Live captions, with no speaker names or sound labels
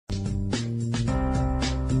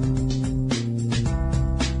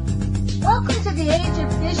the Age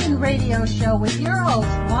of Fission radio show with your host,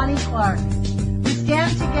 Lonnie Clark. We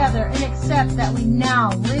stand together and accept that we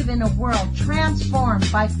now live in a world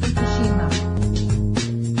transformed by Fukushima.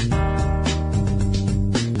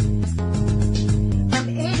 From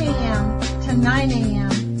 8 a.m. to 9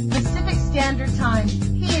 a.m. Pacific Standard Time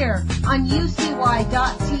here on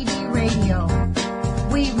UCY.TV radio.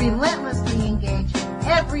 We relentlessly engage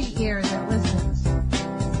every ear that listens.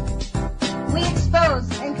 We expose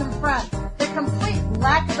and confront the complete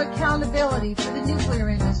lack of accountability for the nuclear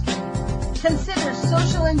industry. Consider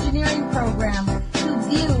social engineering programs who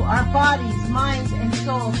view our bodies, minds, and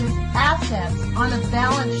souls as assets on a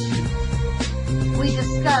balance sheet. We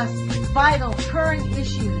discuss vital current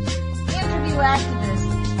issues, interview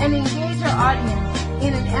activists, and engage our audience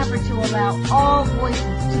in an effort to allow all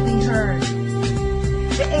voices to be heard.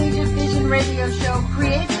 The Age of Vision radio show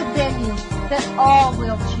creates a venue that all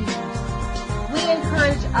will choose. We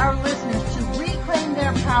encourage our listeners to reclaim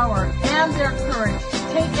their power and their courage to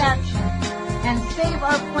take action and save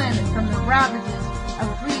our planet from the ravages of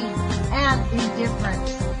greed and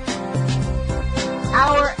indifference.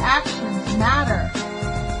 Our actions matter.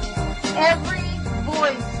 Every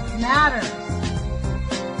voice matters.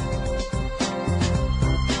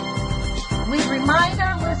 We remind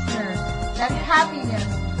our listeners that happiness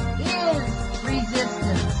is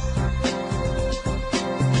resistance.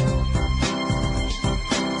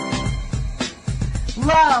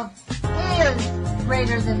 Love is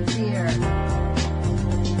greater than fear.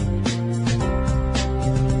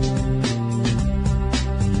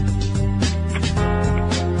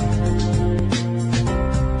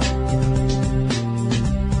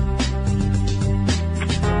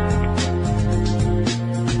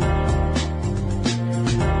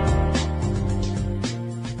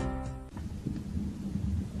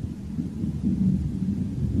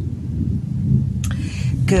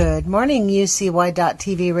 Good morning,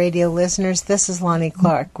 UCY.TV radio listeners. This is Lonnie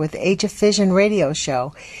Clark with Age of Fission radio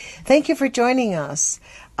show. Thank you for joining us.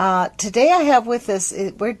 Today I have with us,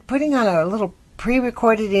 we're putting on a little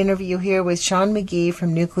pre-recorded interview here with Shaun McGee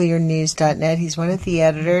from nuclearnews.net. He's one of the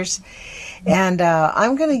editors. And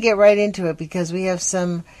I'm going to get right into it because we have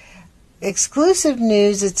some exclusive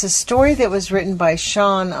news. It's a story that was written by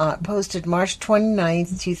Shaun, posted March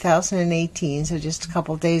 29th, 2018, so just a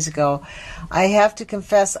couple days ago. I have to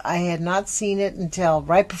confess I had not seen it until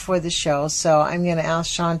right before the show, so I'm going to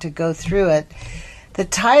ask Shaun to go through it. The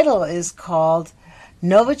title is called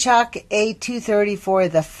Novichok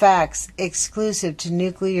A234, The Facts, exclusive to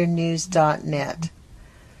nuclearnews.net.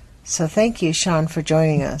 So thank you, Shaun, for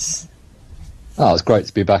joining us. Oh, it's great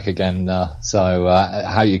to be back again. So,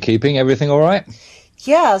 how are you keeping? Everything all right?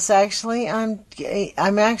 Yes, actually, I'm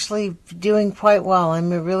actually doing quite well. I'm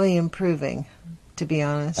really improving, to be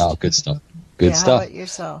honest. Oh, good stuff. Good stuff. How about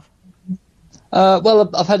yourself? Well,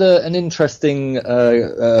 I've had an interesting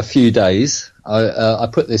few days. I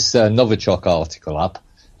put this Novichok article up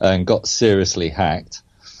and got seriously hacked.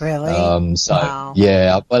 Really? Wow.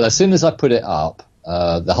 Yeah. Well, as soon as I put it up,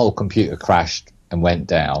 the whole computer crashed and went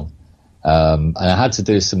down. And I had to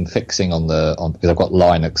do some fixing on because I've got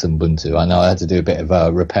Linux and Ubuntu. I know I had to do a bit of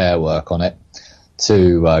repair work on it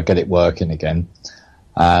to get it working again.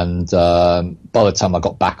 And by the time I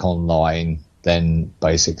got back online, then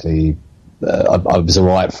basically I was all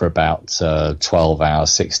right for about 12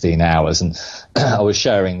 hours, 16 hours, and I was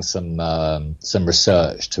sharing some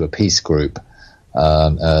research to a peace group,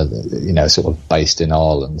 sort of based in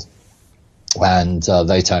Ireland. And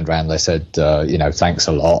they turned around, they said, thanks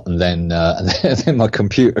a lot. And then my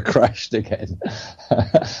computer crashed again.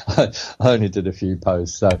 I only did a few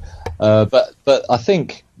posts. So, but I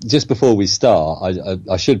think just before we start,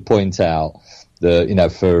 I should point out that,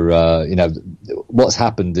 what's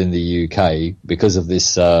happened in the UK because of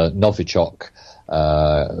this Novichok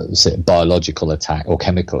biological attack or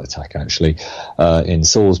chemical attack, actually, in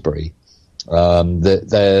Salisbury.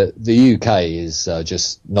 The UK is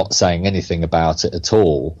just not saying anything about it at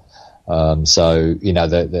all. When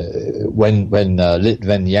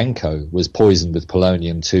Litvinenko was poisoned with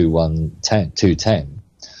polonium-210,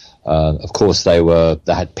 of course they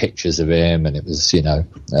had pictures of him, and it was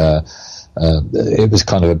it was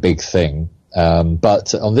kind of a big thing.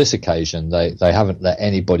 But on this occasion, they haven't let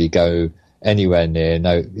anybody go anywhere near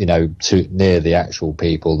near the actual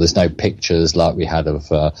people. There's no pictures like we had of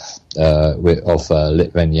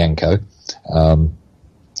Litvinenko.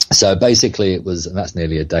 So basically it was, and that's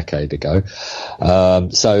nearly a decade ago.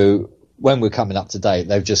 So when we're coming up to date,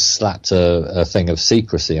 they've just slapped a thing of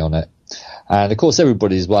secrecy on it. And of course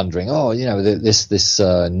everybody's wondering, this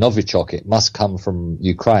Novichok, it must come from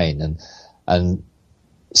Ukraine. And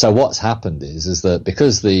So what's happened is that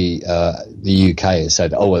because the UK has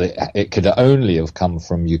said, oh well, it could only have come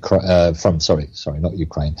from not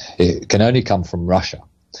Ukraine. It can only come from Russia.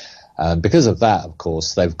 And because of that, of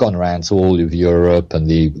course, they've gone around to all of Europe and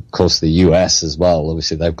of course the US as well.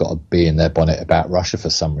 Obviously, they've got a bee in their bonnet about Russia for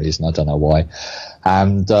some reason. I don't know why.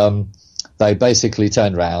 And they basically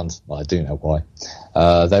turned around. Well, I do know why.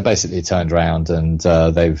 They basically turned around and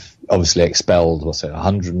they've obviously expelled,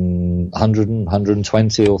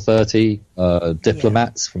 120 or 30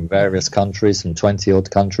 diplomats from various countries, from 20 odd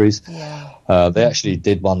countries. Yeah. They actually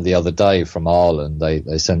did one the other day from Ireland.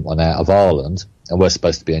 They sent one out of Ireland, and we're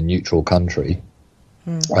supposed to be a neutral country.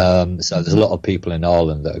 So there's a lot of people in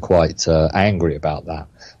Ireland that are quite angry about that.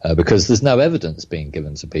 Because there's no evidence being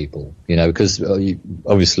given to people, because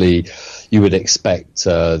obviously you would expect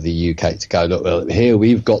the UK to go, look, well, here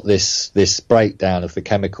we've got this breakdown of the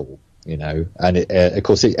chemical, and of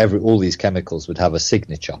course all these chemicals would have a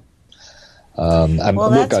signature. And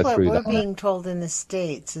we'll go through that. That's what we're being told in the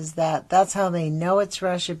States, is that's how they know it's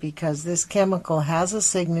Russia, because this chemical has a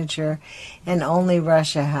signature and only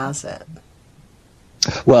Russia has it.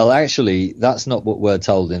 Well, actually, that's not what we're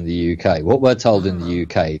told in the UK. What we're told in the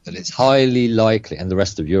UK, that it's highly likely, and the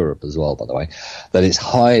rest of Europe as well, by the way, that it's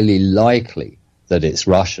highly likely that it's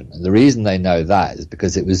Russian. And the reason they know that is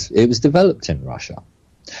because it was developed in Russia.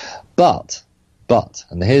 But,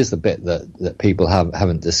 and here's the bit that people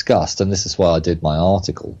haven't discussed, and this is why I did my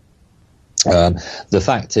article. The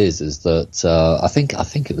fact is that I think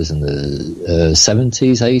it was in the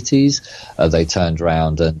 70s, 80s, they turned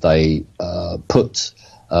around and they put,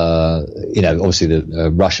 obviously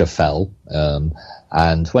Russia fell,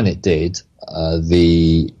 and when it did,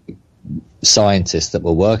 the scientists that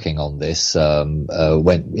were working on this went,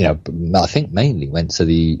 I think mainly went to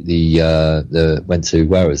went to,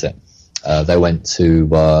 where is it? They went to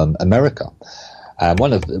America, and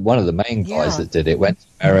one of the main guys that did it went to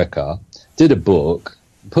America. Did a book,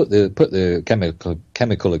 put the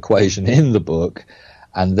chemical equation in the book,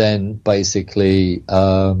 and then basically you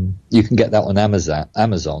can get that on Amazon,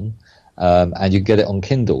 and you can get it on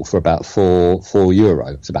Kindle for about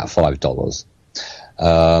 €4. It's about $5.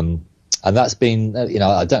 And that's been,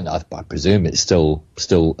 I don't know. I presume it's still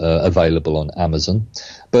available on Amazon,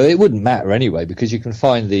 but it wouldn't matter anyway because you can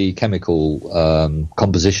find the chemical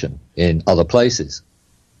composition in other places.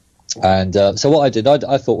 And so what I did,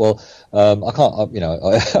 I thought, well, I can't,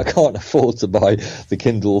 I can't afford to buy the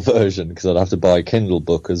Kindle version because I'd have to buy a Kindle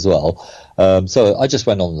book as well. So I just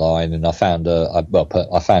went online and I found a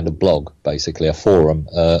blog, basically a forum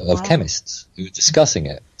of chemists who were discussing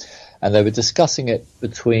it, and they were discussing it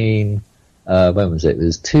between when was it? It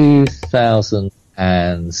was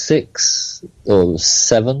 2006 or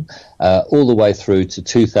 7, all the way through to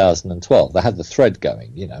 2012. They had the thread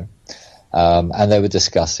going, and they were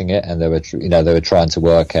discussing it, and they were trying to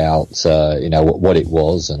work out, what it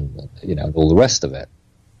was, and all the rest of it.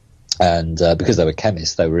 And because they were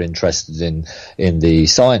chemists, they were interested in the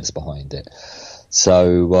science behind it.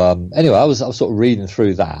 So anyway, I was sort of reading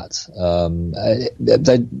through that.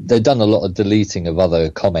 They'd done a lot of deleting of other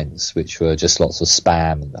comments, which were just lots of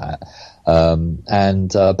spam and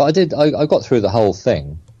that. But I got through the whole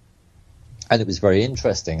thing. And it was very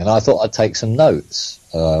interesting, and I thought I'd take some notes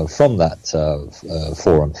from that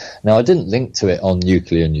forum. Now, I didn't link to it on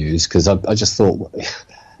Nuclear News because I just thought, it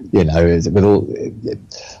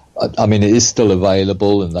is still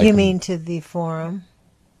available. And you mean to the forum?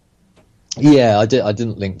 Yeah, I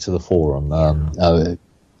didn't link to the forum.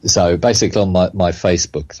 So basically, on my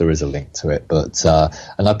Facebook, there is a link to it, but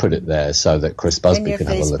and I put it there so that Chris Busby can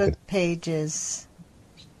have a look at it. And your Facebook page is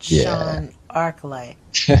Shaun Arclight.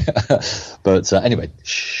 But anyway,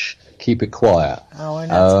 keep it quiet. Oh, we're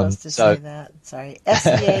not supposed to say that. Sorry.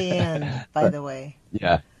 SEAN, by the way.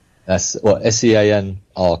 Yeah, that's SEAN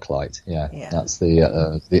Arclight. Yeah, that's the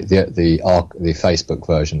Facebook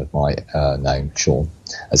version of my name, Shaun,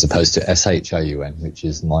 as opposed to SHAUN, which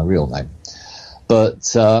is my real name.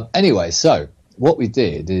 But anyway, so what we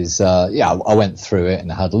did is, I went through it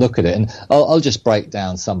and had a look at it, and I'll just break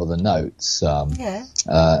down some of the notes.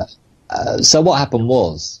 So what happened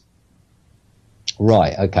was,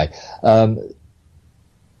 right, okay,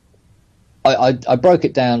 I broke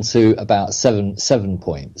it down to about seven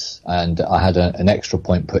points, and I had an extra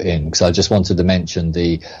point put in because I just wanted to mention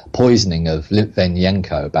the poisoning of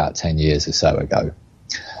Litvinenko about 10 years or so ago.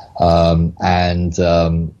 Can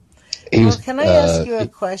I ask you a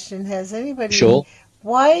question? Has anybody... Sure.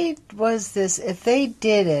 Why was this, if they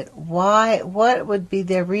did it, what would be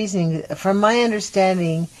their reasoning? From my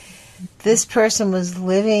understanding, this person was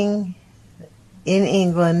living in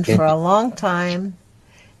England for a long time.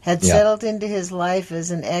 had settled into his life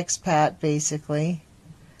as an expat, basically.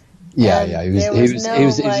 Yeah, yeah. He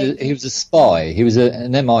was a spy. He was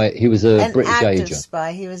an British agent. Active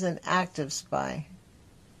spy. He was an active spy.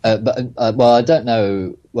 Well, I don't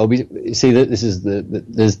know. Well, we see that this is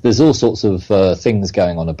there's all sorts of things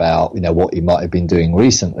going on about what he might have been doing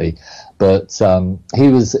recently, but he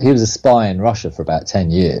was a spy in Russia for about 10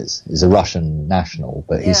 years. He's a Russian national,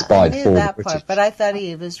 but he spied for the British. Part, but I thought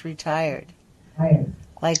he was retired,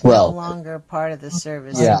 no longer part of the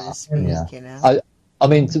service, so to speak. I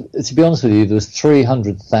mean, to be honest with you, there's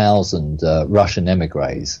 300,000 Russian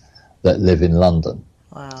emigres that live in London.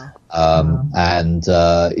 Wow. And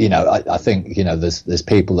I think there's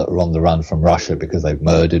people that are on the run from Russia because they've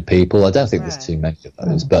murdered people. I don't think there's too many of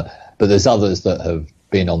those, but there's others that have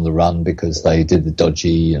been on the run because they did the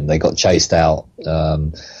dodgy and they got chased out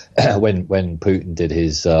when Putin did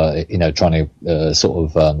his trying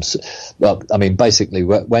to basically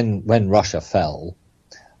when Russia fell,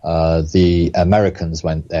 the Americans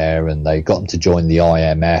went there and they got them to join the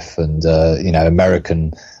IMF, and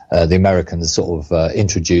the Americans sort of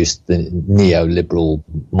introduced the neoliberal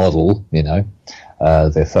model, the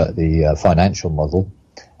financial model,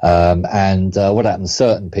 and what happened?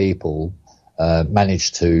 Certain people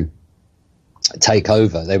managed to take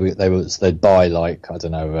over. They'd buy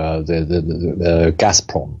the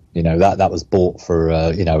Gazprom. That was bought for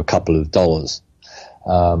a couple of dollars.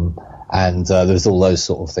 And there's all those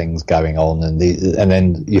sort of things going on, and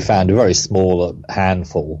then you found a very small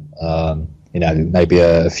handful, maybe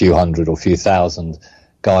a few hundred or few thousand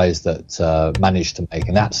guys that managed to make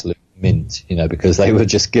an absolute mint, because they were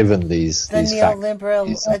just given these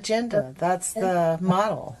neoliberal agenda. That's the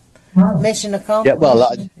model. Mission accomplished.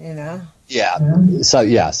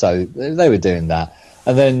 So they were doing that,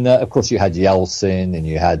 and then of course you had Yeltsin and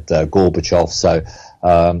you had Gorbachev. So.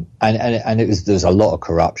 And there's a lot of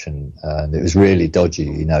corruption, and it was really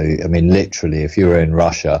dodgy. I mean, literally, if you were in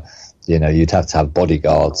Russia, you'd have to have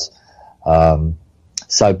bodyguards.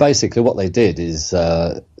 So basically, what they did is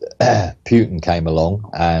Putin came along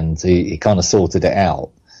and he kind of sorted it out,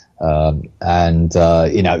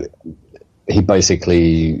 he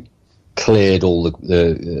basically cleared all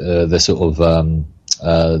the sort of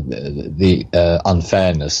the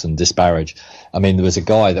unfairness and disparage. I mean, there was a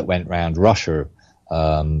guy that went round Russia.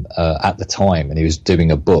 At the time, and he was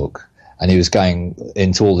doing a book, and he was going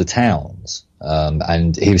into all the towns,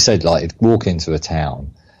 and he said, he'd walk into a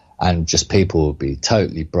town and just people would be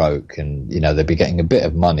totally broke, and they'd be getting a bit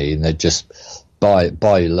of money and they'd just buy a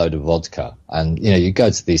load of vodka, and you go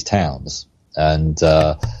to these towns and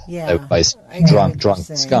they were basically drunk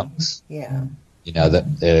skunks.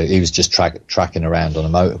 That he was just tracking around on a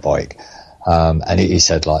motorbike, and he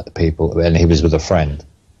said the people, and he was with a friend.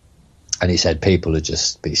 And he said people would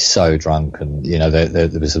just be so drunk, and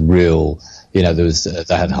there was a real, they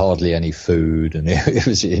had hardly any food, and it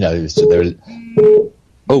was they were,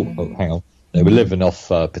 hang on, they were living off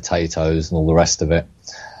potatoes and all the rest of it,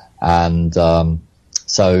 and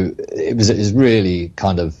so it was really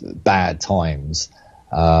kind of bad times.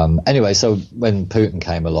 Anyway, so when Putin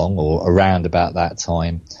came along, or around about that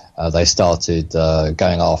time, they started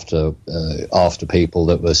going after people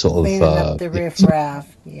that were sort cleaning of up the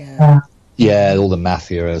riffraff, all the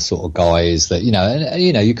mafia sort of guys that and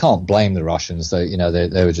you can't blame the Russians. They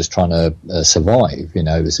they were just trying to survive.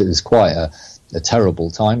 It was quite a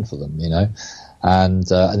terrible time for them. And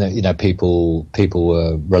then, people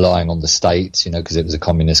were relying on the state, because it was a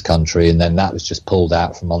communist country, and then that was just pulled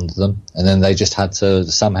out from under them, and then they just had to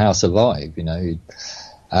somehow survive,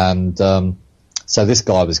 and so this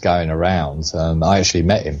guy was going around. I actually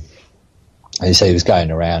met him, and he said he was going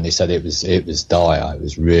around. He said it was dire. It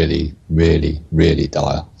was really, really, really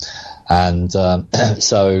dire, and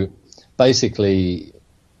so basically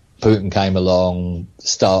Putin came along,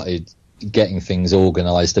 started getting things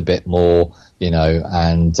organised a bit more,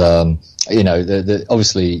 and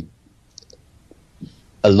obviously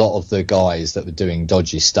a lot of the guys that were doing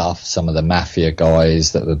dodgy stuff, some of the mafia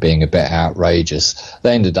guys that were being a bit outrageous,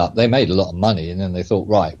 they made a lot of money, and then they thought,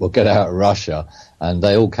 right, we'll get out of Russia, and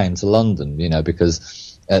they all came to London,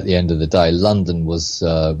 because at the end of the day, London was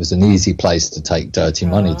an easy place to take dirty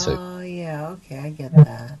money to. Oh yeah, okay, I get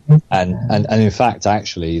that. And in fact,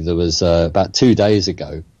 actually, there was about 2 days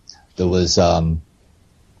ago, there was what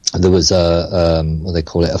they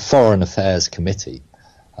call it, a Foreign Affairs Committee,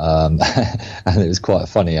 and it was quite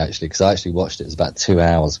funny actually, because I actually watched it. It was about 2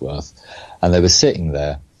 hours worth, and they were sitting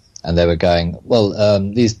there and they were going, well,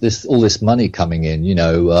 all this money coming in,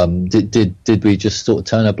 did we just sort of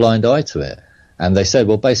turn a blind eye to it? And they said,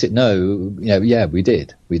 well, basically, no, yeah, we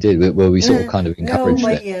did. We sort of kind of encouraged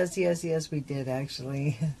it. Yes, we did,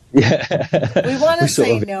 actually. Yeah. We want to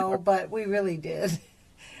say no, but we really did.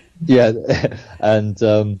 Yeah, and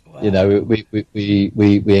wow.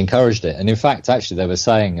 We encouraged it, and in fact, actually, they were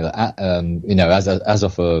saying that as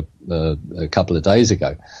of a couple of days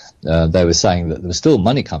ago, they were saying that there was still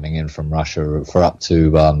money coming in from Russia for up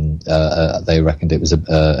to they reckoned it was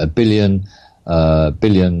a billion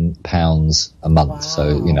pounds a month. Wow.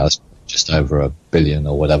 So it's just over $1 billion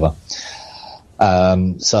or whatever.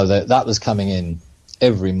 So that was coming in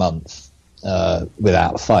every month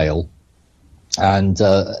without fail. And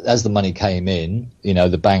as the money came in,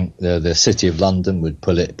 the bank, the City of London would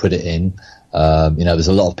put it in. There's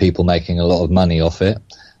a lot of people making a lot of money off it,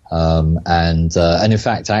 and in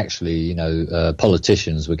fact, actually,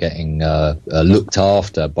 politicians were getting looked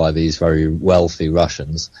after by these very wealthy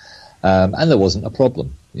Russians, and there wasn't a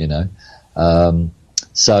problem,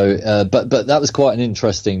 So, but that was quite an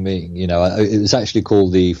interesting meeting. It was actually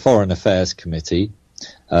called the Foreign Affairs Committee.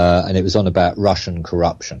 And it was on about Russian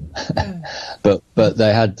corruption, but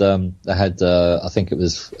they had I think it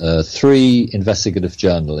was 3 investigative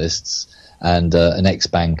journalists and an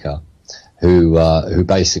ex-banker who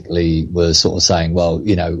basically was sort of saying, well,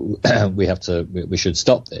 we should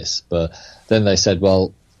stop this. But then they said,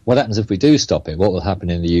 well, what happens if we do stop it? What will happen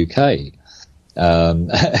in the UK? And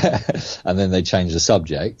then they changed the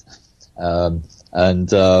subject, and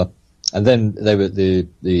then the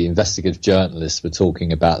investigative journalists were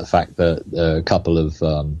talking about the fact that a couple of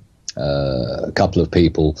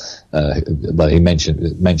people, he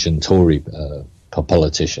mentioned Tory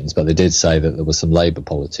politicians, but they did say that there were some Labour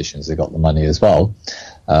politicians that got the money as well,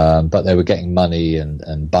 but they were getting money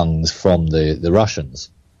and bungs from the Russians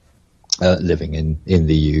living in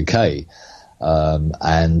the UK.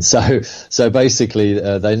 And so basically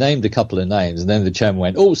they named a couple of names, and then the chairman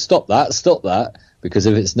went, "Oh, stop that." Because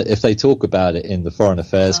if they talk about it in the Foreign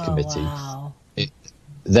Affairs Committee, wow.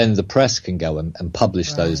 Then the press can go and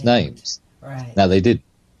publish those names. Right. Now they didn't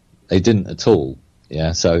at all.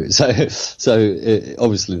 Yeah. So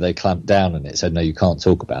obviously they clamped down on it. Said no, you can't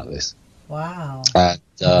talk about this. Wow.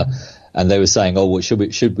 And they were saying, oh, well, should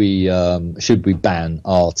we ban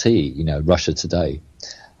RT? Russia Today.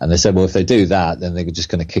 And they said, well, if they do that, then they're just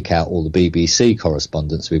going to kick out all the BBC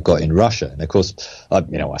correspondents we've got in Russia. And of course, I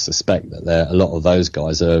suspect that a lot of those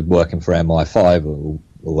guys are working for MI5 or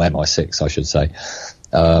MI6, I should say.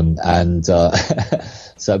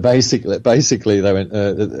 So basically, they went.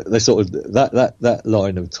 They sort of that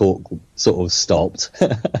line of talk sort of stopped.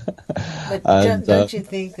 But don't you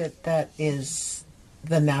think that is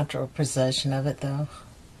the natural procession of it, though?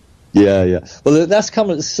 Yeah. Well, that's kind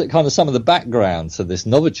of some of the background to this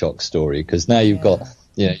Novichok story, because now you've got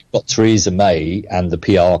Theresa May and the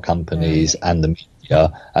PR companies and the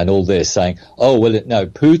media and all this saying, oh well, no,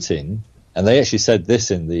 Putin, and they actually said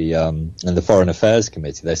this in the Foreign Affairs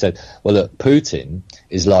Committee. They said, well, look, Putin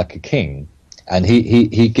is like a king, and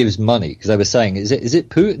he gives money, because they were saying, is it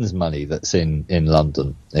Putin's money that's in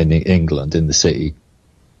London, in England, in the city?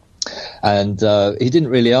 And he didn't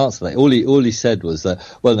really answer that. All he said was that,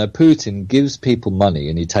 well, no, Putin gives people money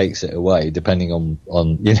and he takes it away depending on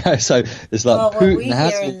So it's like Putin what we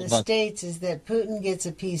has hear all in the money. States is that Putin gets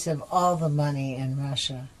a piece of all the money in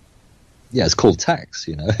Russia. Yeah, it's called tax,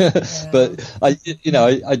 Yeah. But at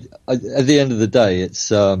the end of the day,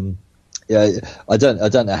 it's I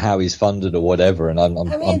don't know how he's funded or whatever, and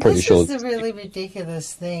I'm pretty sure this is a really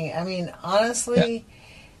ridiculous thing. I mean, honestly,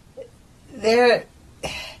 they're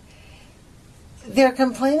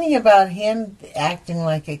complaining about him acting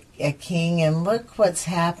like a king, and look what's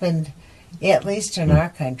happened, at least in our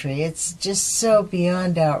country. It's just so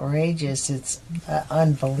beyond outrageous. It's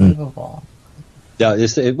unbelievable. Yeah,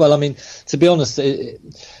 well, I mean, to be honest, there's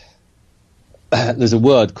a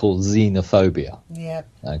word called xenophobia. Yep.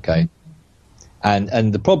 Okay.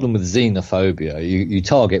 And the problem with xenophobia, you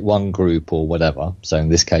target one group or whatever. So in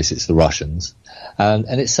this case, it's the Russians,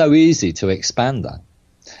 and it's so easy to expand that.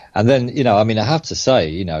 And then, I have to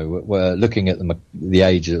say, we're looking at the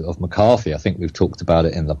age of McCarthy. I think we've talked about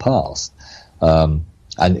it in the past. And,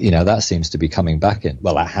 that seems to be coming back in.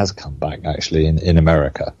 Well, that has come back, actually, in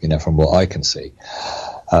America, from what I can see.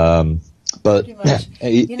 But, pretty much.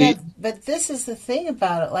 But this is the thing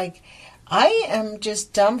about it. Like, I am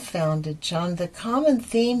just dumbfounded, John. The common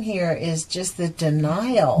theme here is just the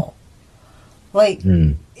denial. Like,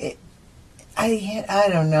 I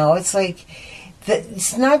don't know. It's like...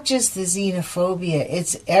 It's not just the xenophobia,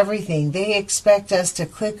 it's everything. They expect us to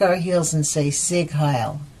click our heels and say Sig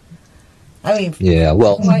Heil. I mean,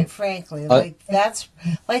 quite frankly, that's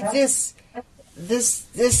like this.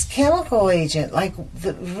 this chemical agent, like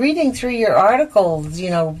reading through your article,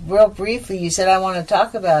 real briefly, you said, I want to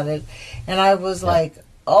talk about it. And I was like,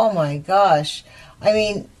 oh my gosh. I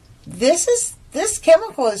mean, this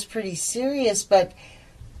chemical is pretty serious, but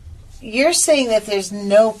you're saying that there's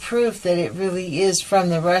no proof that it really is from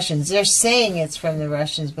the Russians. They're saying it's from the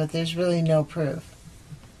Russians, but there's really no proof.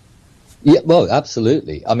 Yeah, well,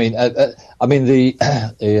 absolutely. I mean, the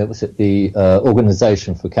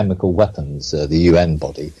Organization for Chemical Weapons, the UN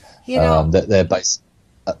body, they're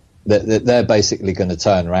basically going to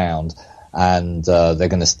turn around and they're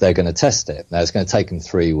going to test it. Now it's going to take them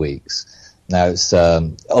 3 weeks. Now it's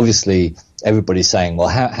obviously everybody's saying, well,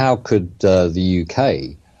 how could the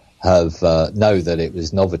UK have know that it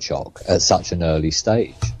was Novichok at such an early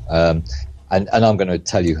stage? And I'm going to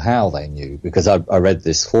tell you how they knew, because I read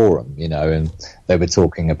this forum, and they were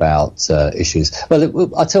talking about issues.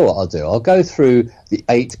 Well, I'll tell you what I'll do. I'll go through the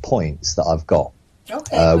 8 points that I've got,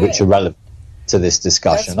 which are relevant to this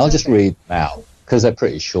discussion. I'll just read them out because they're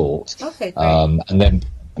pretty short. Okay, great. And then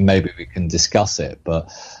maybe we can discuss it.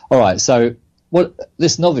 But all right, so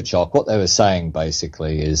this Novichok, what they were saying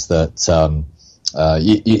basically is that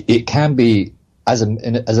it can be as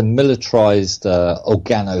a militarized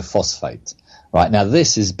organophosphate. Right, now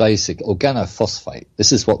this is basic organophosphate.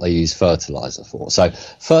 This is what they use fertilizer for. So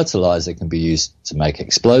fertilizer can be used to make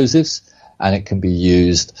explosives, and it can be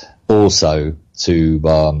used also to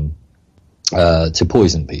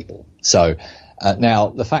poison people. So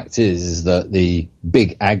now the fact is that the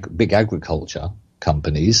big agriculture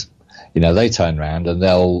companies, they turn around and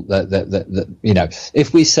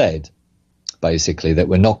if we said basically that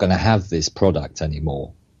we're not going to have this product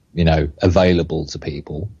anymore, available to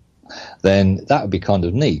people, then that would be kind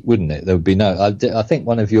of neat, wouldn't it? There would be no. I think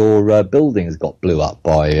one of your buildings got blew up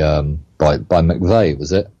by McVeigh,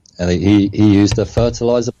 was it? And he used a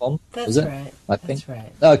fertilizer bomb. That's right. I think. That's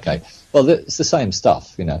right. Okay. Well, it's the same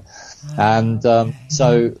stuff, and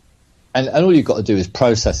so all you've got to do is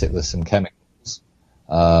process it with some chemicals.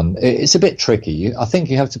 It's a bit tricky. I think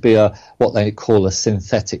you have to be what they call a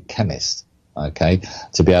synthetic chemist, okay,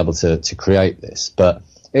 to be able to create this. But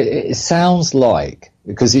it sounds like,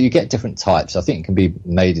 because you get different types. I think it can be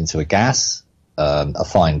made into a gas, a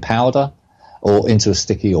fine powder, or into a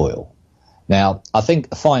sticky oil. Now, I think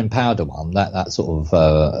a fine powder one, that sort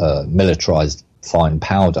of militarized fine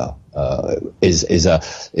powder, is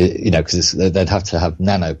because they'd have to have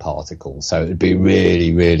nanoparticles, so it'd be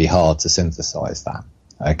really, really hard to synthesize that.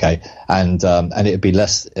 Okay, and it'd be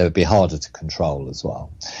harder to control as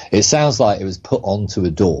well. It sounds like it was put onto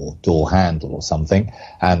a door handle or something,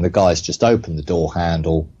 and the guys just opened the door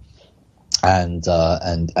handle, and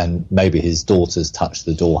maybe his daughter's touched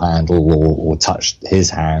the door handle or touched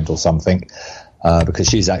his hand or something, because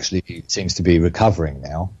she's actually seems to be recovering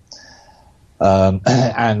now.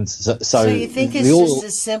 And so you think it's just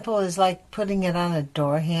as simple as like putting it on a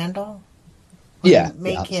door handle? Yeah,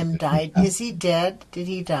 make him die. Is he dead? Did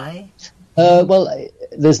he die? Well,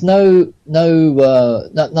 there's nothing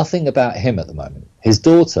about him at the moment. His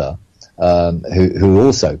daughter, who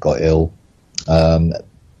also got ill,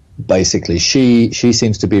 basically she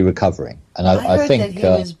seems to be recovering, and I think that he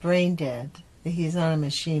was brain dead. He's on a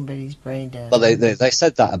machine, but he's brain dead. Well, they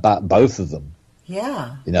said that about both of them.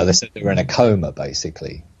 Yeah. They said they were in a coma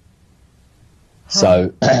basically. Huh.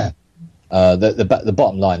 So. The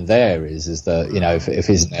bottom line there is that if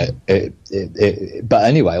he's but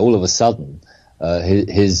anyway, all of a sudden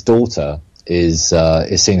his daughter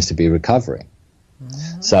seems to be recovering.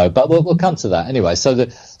 Mm-hmm. So, but we'll come to that anyway.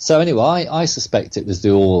 So anyway, I suspect it was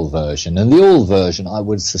the oil version, and the oil version I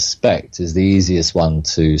would suspect is the easiest one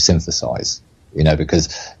to synthesize. Because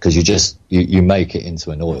you make it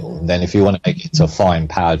into an oil, and then if you want to make it into a fine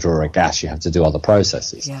powder or a gas, you have to do other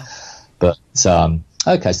processes. Yeah. But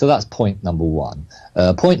okay, so that's point number one.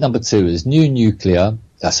 Point number two is new nuclear,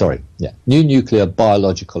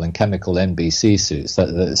 biological and chemical NBC suits. So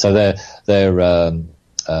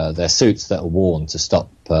they're suits that are worn to stop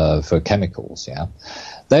for chemicals. Yeah,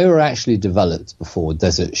 they were actually developed before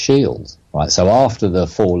Desert Shield, right? So after the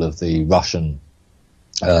fall of the Russian,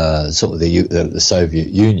 the Soviet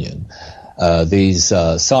Union. These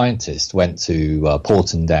scientists went to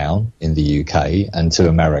Porton Down in the UK and to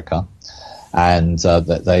America, and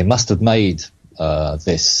they must have made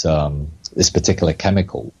this particular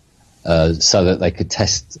chemical so that they could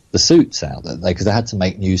test the suits out. Because they had to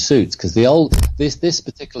make new suits, because this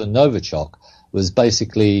particular Novichok was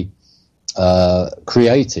basically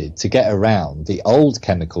created to get around the old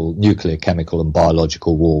nuclear, chemical, and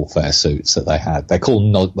biological warfare suits that they had. They're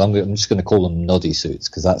called I'm just going to call them noddy suits,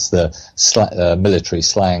 because that's the military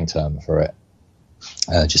slang term for it.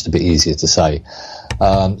 just a bit easier to say.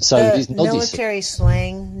 So these military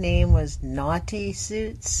slang name was naughty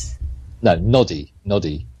suits? No, noddy.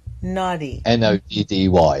 Noddy. Noddy.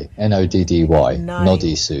 Noddy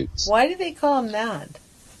suits. Why do they call them that?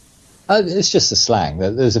 It's just a slang.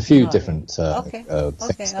 There's a few different things I'll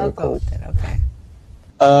go with it. Okay.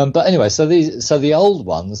 But anyway, so the old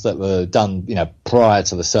ones that were done, prior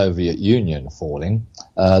to the Soviet Union falling,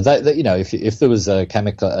 if there was a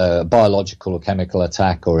biological or chemical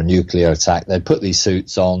attack or a nuclear attack, they'd put these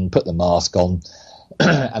suits on, put the mask on,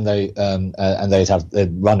 and they'd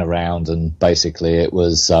run around, and basically it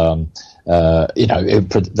was,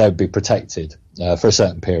 they'd be protected for a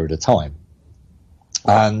certain period of time,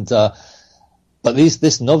 and. But this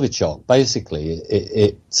Novichok, basically,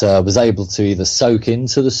 it was able to either soak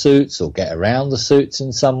into the suits or get around the suits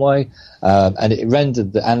in some way, and it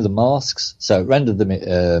rendered the masks, so it rendered them,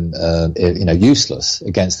 useless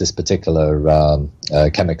against this particular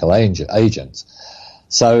chemical agent.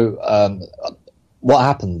 So what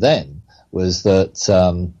happened then was that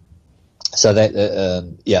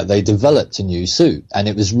they developed a new suit, and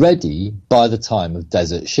it was ready by the time of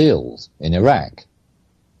Desert Shield in Iraq.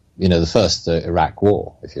 The first Iraq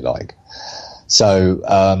war, if you like. So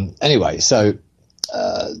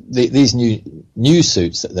these new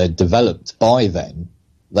suits that they'd developed by then,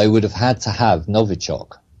 they would have had to have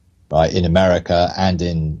Novichok, right, in America and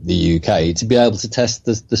in the UK to be able to test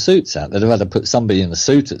the suits out. They'd have had to put somebody in the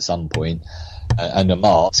suit at some point and a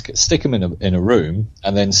mask, stick them in a room,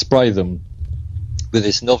 and then spray them with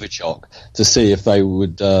this Novichok to see if they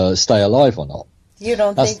would stay alive or not. You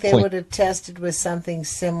don't think they would have tested with something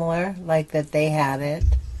similar, like that they had it?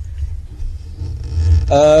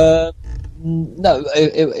 No,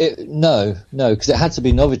 because it had to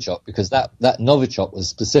be Novichok, because that Novichok was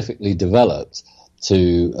specifically developed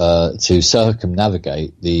to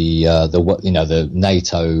circumnavigate the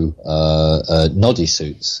NATO noddy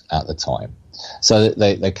suits at the time. So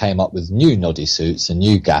they came up with new noddy suits and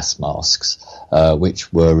new gas masks,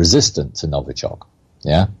 which were resistant to Novichok.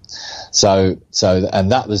 Yeah, so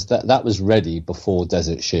and that was ready before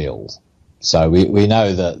Desert Shield. So we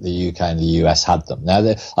know that the UK and the US had them.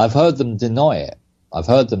 Now I've heard them deny it. I've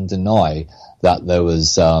heard them deny that there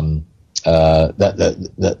was that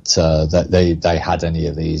they had any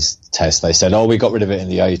of these tests. They said, we got rid of it in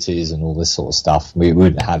the 80s and all this sort of stuff. We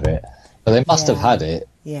wouldn't have it, but they must have had it.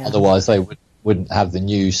 Yeah. Otherwise they wouldn't have the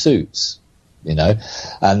new suits,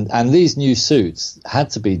 and these new suits had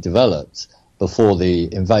to be developed before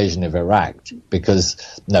the invasion of Iraq, because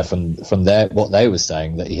from what they were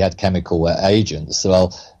saying, that he had chemical agents.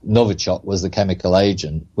 Well, Novichok was the chemical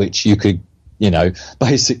agent, which you could,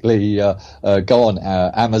 basically go on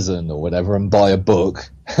Amazon or whatever and buy a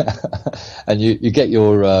book, and you get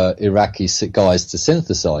your Iraqi guys to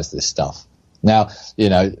synthesize this stuff. Now,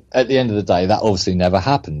 at the end of the day, that obviously never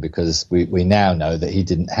happened, because we now know that he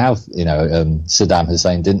didn't have, Saddam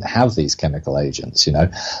Hussein didn't have these chemical agents,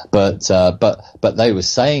 but they were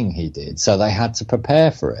saying he did, so they had to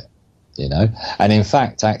prepare for it, and in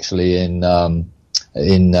fact, actually in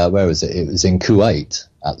where was it? It was in Kuwait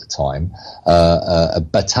at the time. A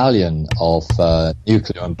battalion of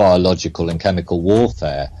nuclear and biological and chemical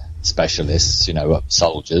warfare specialists,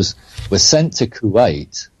 soldiers, were sent to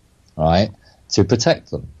Kuwait, right, to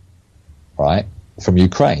protect them, right, from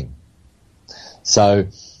Ukraine. So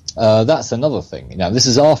that's another thing. This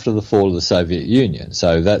is after the fall of the Soviet Union,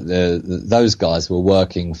 so that those guys were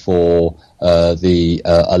working for the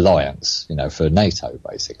alliance, for NATO,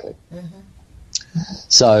 basically. Mm-hmm.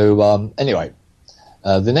 So anyway,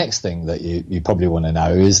 the next thing that you probably want to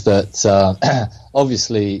know is that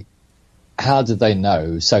obviously, how did they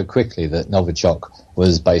know so quickly that Novichok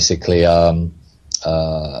was basically a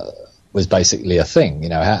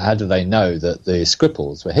thing? How do they know that the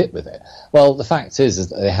Skripals were hit with it? Well, the fact is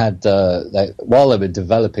that they had, while they were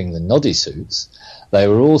developing the noddy suits, they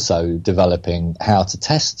were also developing how to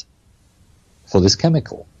test for this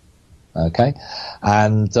chemical. Okay,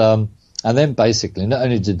 and then basically, not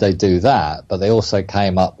only did they do that, but they also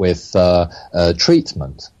came up with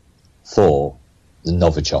treatment for the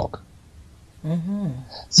Novichok. Mm-hmm.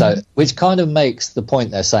 So, which kind of makes the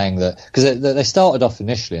point they're saying that, because they started off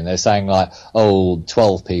initially and they're saying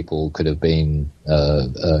 12 people could have been,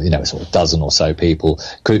 sort of dozen or so people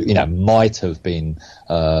could, might have been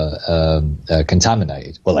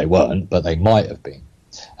contaminated. Well, they weren't, but they might have been.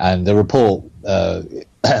 And the report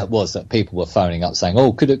was that people were phoning up saying,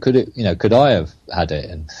 could I have had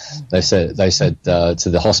it? And they said to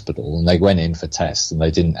the hospital, and they went in for tests and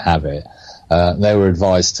they didn't have it. They were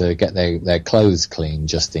advised to get their clothes clean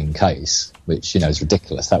just in case, which, is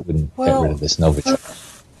ridiculous. That wouldn't get rid of this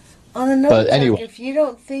Novichok. On the note, anyway, if you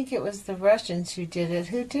don't think it was the Russians who did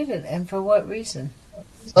it, and for what reason?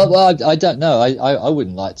 Well, I don't know. I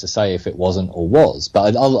wouldn't like to say if it wasn't or was,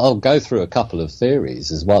 but I'll go through a couple of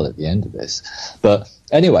theories as well at the end of this. But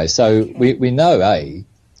anyway, so we know,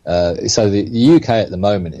 so the UK at the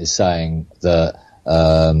moment is saying that,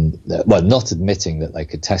 well, not admitting that they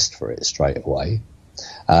could test for it straight away.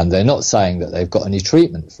 And they're not saying that they've got any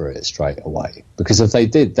treatment for it straight away. Because if they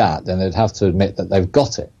did that, then they'd have to admit that they've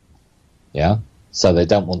got it. Yeah? So they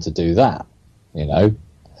don't want to do that, you know.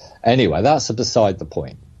 Anyway, that's beside the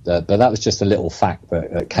point. But that was just a little fact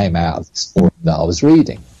that came out of this forum that I was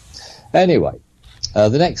reading. Anyway,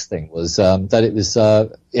 the next thing was that it was,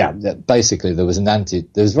 that basically there was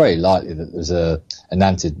very likely that there was an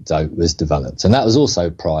antidote was developed. And that was also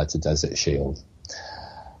prior to Desert Shield.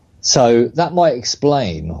 So that might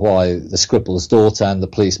explain why the Skripal's daughter and the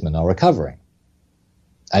policeman are recovering.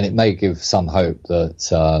 And it may give some hope that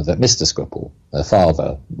Mr. Skripal, their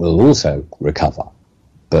father, will also recover.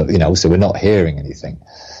 But, you know, so we're not hearing anything.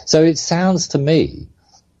 So it sounds to me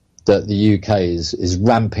that the UK is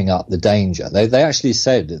ramping up the danger. They actually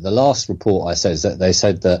said, the last report I said, that they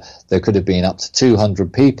said that there could have been up to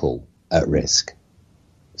 200 people at risk.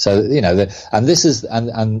 So, you know, and this is,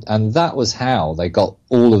 and that was how they got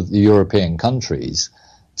all of the European countries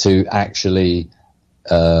to actually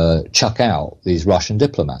chuck out these Russian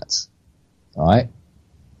diplomats, all right?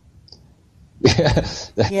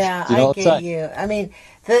 Yeah, I get you. I mean,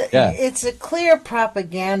 it's a clear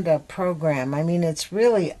propaganda program. I mean, it's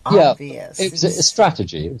really obvious. Yeah, it's a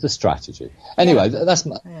strategy. It was a strategy. Anyway, that's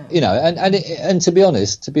you know, and to be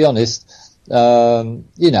honest, you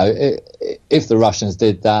know, if the Russians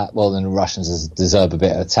did that, well, then the Russians deserve a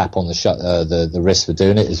bit of a tap on the wrist for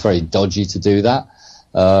doing it. It's very dodgy to do that.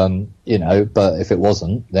 You know, but if it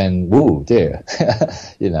wasn't, then woo dear,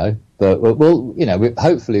 you know. But we'll, you know,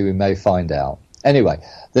 hopefully we may find out. Anyway,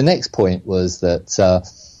 the next point was that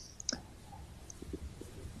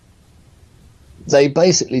they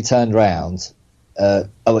basically turned around. I'd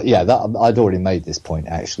already made this point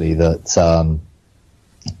actually, that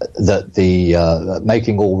the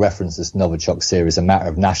making all references to Novichok series a matter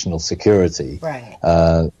of national security. Right.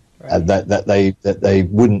 That they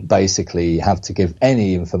wouldn't basically have to give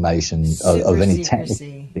any information of any technical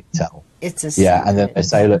detail. It's a and then they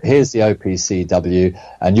say, look, here's the OPCW,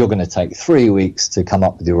 and you're going to take 3 weeks to come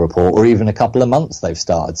up with your report, or even a couple of months. They've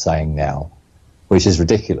started saying now, which is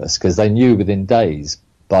ridiculous because they knew within days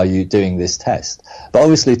by you doing this test. But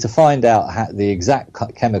obviously, to find out the exact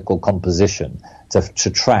chemical composition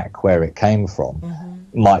to track where it came from.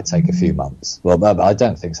 Might take a few months. Well, I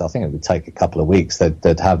don't think so. I think it would take a couple of weeks.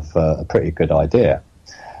 They'd have a pretty good idea,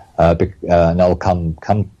 and I'll come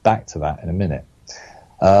back to that in a minute.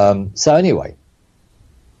 So anyway,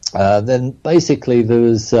 then basically there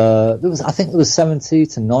was I think there was 70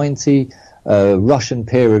 to 90 Russian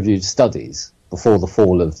peer-reviewed studies before the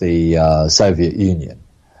fall of the Soviet Union.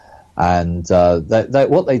 And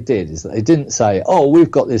what they did is that they didn't say, oh,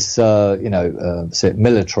 we've got this militarized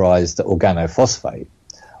organophosphate.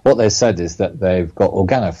 What they said is that they've got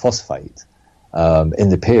organophosphate in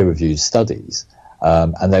the peer-reviewed studies,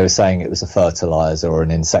 and they were saying it was a fertilizer or an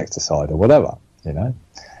insecticide or whatever, you know.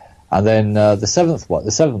 And then the seventh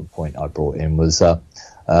point I brought in was that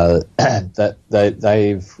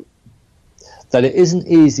it isn't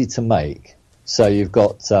easy to make. So you've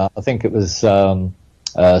got, I think it was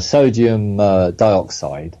sodium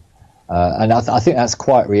dioxide, and I think that's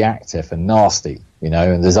quite reactive and nasty. You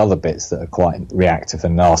know, and there's other bits that are quite reactive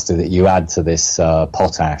and nasty that you add to this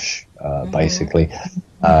potash, basically,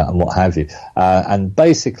 and what have you. And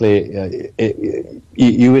basically,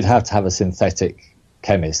 you would have to have a synthetic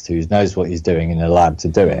chemist who knows what he's doing in a lab to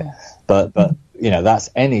do it. But you know,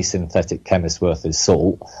 that's any synthetic chemist worth his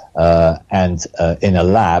salt, and in a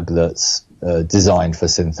lab that's designed for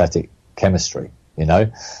synthetic chemistry. You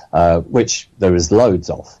know, which there is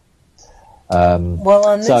loads of. Well,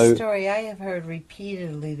 on this story, I have heard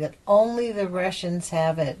repeatedly that only the Russians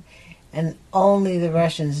have it, and only the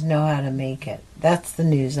Russians know how to make it. That's the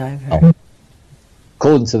news I've heard.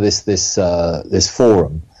 According to this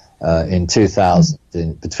forum in 2000,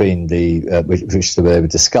 between which they were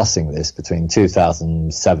discussing this between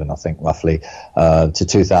 2007, I think roughly, to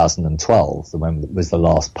 2012, when was the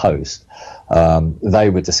last post. They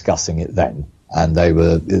were discussing it then, and they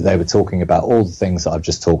were talking about all the things that I've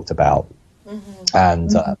just talked about.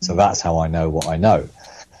 And so that's how I know what I know.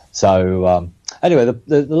 So anyway,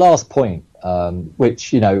 the last point,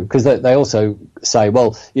 which, you know, because they also say,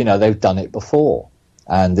 well, you know, they've done it before.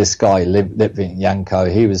 And this guy,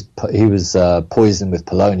 Litvinenko, he was poisoned with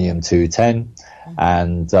polonium-210,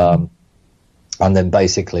 and And then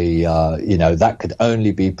basically, that could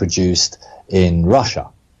only be produced in Russia,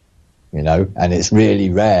 and it's really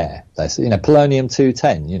rare. That's,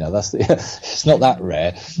 polonium-210, it's not that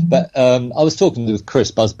rare. But I was talking with Chris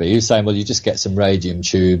Busby, who's saying, well, you just get some radium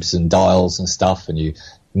tubes and dials and stuff, and you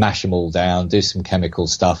mash them all down, do some chemical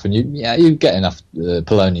stuff, and you get enough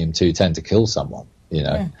polonium-210 to kill someone,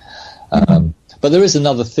 Yeah. But there is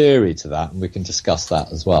another theory to that, and we can discuss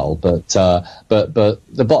that as well. But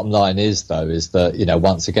the bottom line is that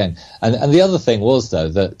once again, and the other thing was though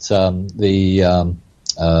that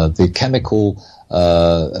the chemical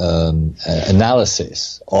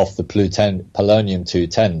analysis of the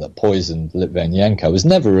polonium-210 that poisoned Litvinenko was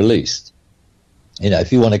never released.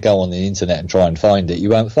 If you want to go on the internet and try and find it, you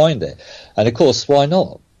won't find it. And of course, why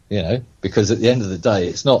not? Because at the end of the day,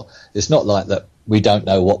 it's not like that. We don't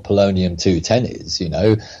know what polonium-210 is,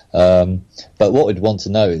 but what we'd want to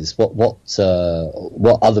know is what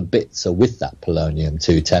other bits are with that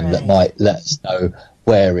polonium-210 that might let us know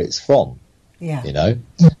where it's from. Yeah.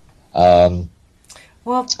 Well,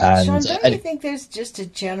 Shaun, don't you think there's just a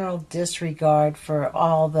general disregard for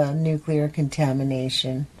all the nuclear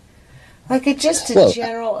contamination? Like it's just a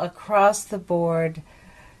general across the board.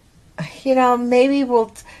 Maybe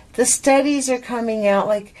the studies are coming out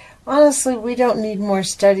like. Honestly, we don't need more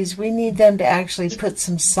studies. We need them to actually put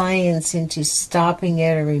some science into stopping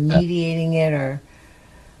it or remediating it, or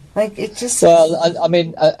like it just. Well, I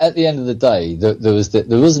mean, at the end of the day, there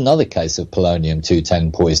was another case of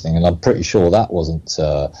polonium-210 poisoning, and I'm pretty sure that wasn't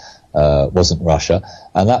Russia,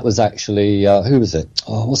 and that was actually who was it?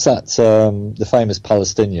 Oh, what's that? The famous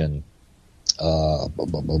Palestinian.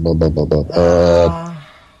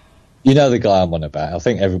 You know the guy I'm on about. I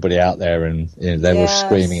think everybody out there, and they were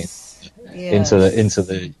screaming into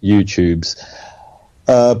the YouTubes.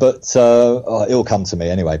 But it'll come to me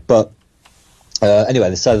anyway. But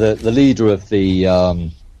anyway, so the leader of the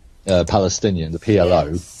Palestinian, the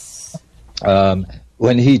PLO,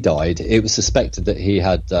 when he died, it was suspected that he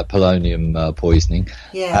had polonium poisoning.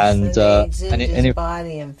 Yes, and they exhumed his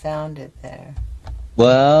body and found it there.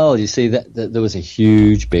 Well, you see, that there was a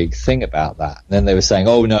huge, big thing about that. And then they were saying,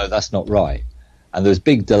 oh, no, that's not right. And there was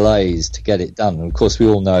big delays to get it done. And, of course, we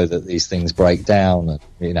all know that these things break down,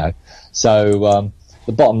 So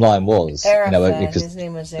the bottom line was... Arafat, his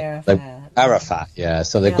name was Arafat. Arafat, yeah.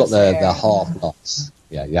 So they've got their half-nots.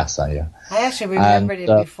 Yeah, Yasser, yeah. I actually remembered it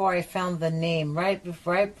before I found the name. Right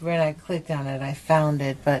when I clicked on it, I found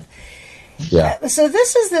it. But yeah. So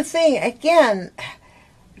this is the thing. Again...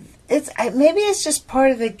 maybe it's just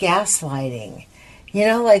part of the gaslighting,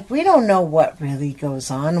 like we don't know what really goes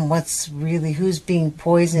on and who's being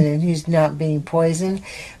poisoned and who's not being poisoned,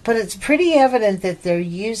 but it's pretty evident that they're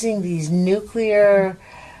using these nuclear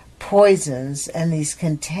poisons and these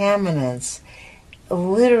contaminants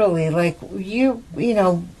literally, like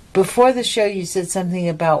before the show you said something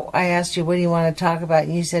about, I asked you what do you want to talk about,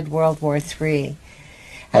 and you said World War III.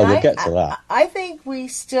 Oh, we'll get to that. I think we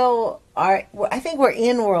still are. I think we're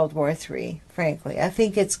in World War III, frankly. I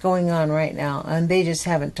think it's going on right now, and they just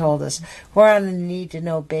haven't told us. We're on a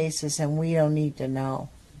need-to-know basis, and we don't need to know.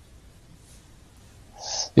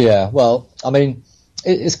 Yeah, well, I mean,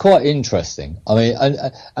 it's quite interesting. I mean,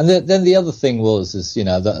 and then the other thing was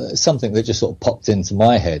that something that just sort of popped into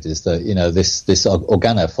my head is that, this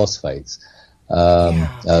organophosphates.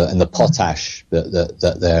 And the potash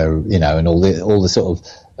that they're, and all the sort of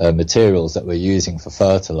materials that we're using for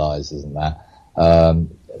fertilizers and that, and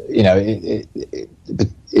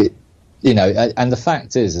the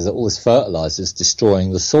fact is that all this fertilizer is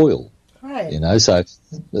destroying the soil. Right. So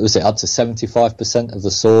was it up to 75% of the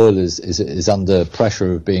soil is under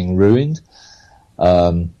pressure of being ruined.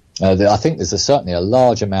 I think there's certainly a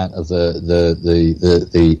large amount of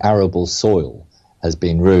the arable soil has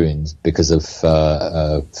been ruined because of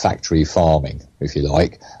factory farming, if you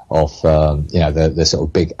like, of the sort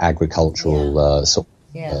of big agricultural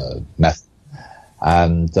method,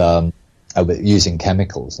 and using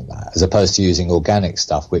chemicals and that, as opposed to using organic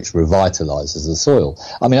stuff which revitalizes the soil.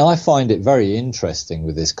 I mean, I find it very interesting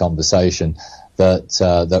with this conversation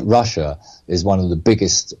that Russia is one of the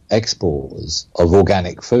biggest exporters of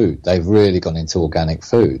organic food. They've really gone into organic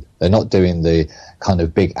food. They're not doing the kind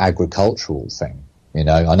of big agricultural thing.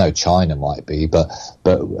 I know China might be, but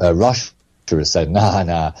Russia has said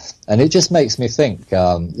nah, and it just makes me think,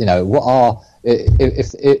 what are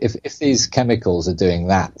if these chemicals are doing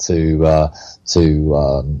that to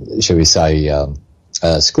shall we say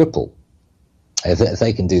Skripal, if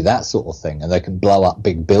they can do that sort of thing and they can blow up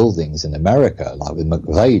big buildings in America like with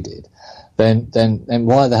McVeigh did, then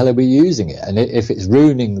why the hell are we using it? And if it's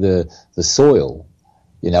ruining the soil,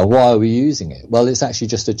 Why are we using it? Well, it's actually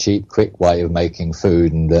just a cheap, quick way of making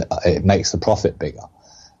food, and it makes the profit bigger.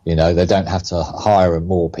 They don't have to hire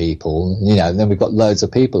more people, and then we've got loads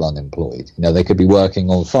of people unemployed. They could be working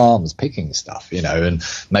on farms, picking stuff, and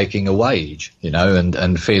making a wage,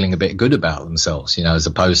 and feeling a bit good about themselves, as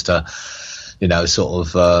opposed to,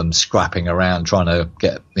 sort of scrapping around trying to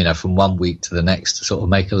get, from one week to the next to sort of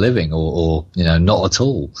make a living or not at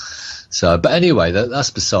all. So, but anyway, that's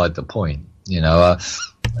beside the point. I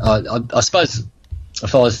suppose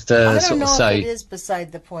if I was to sort of say, I don't know if it is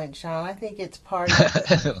beside the point, Shaun. I think it's part of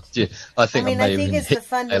it. I think it's the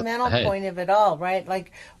fundamental point of it all, right?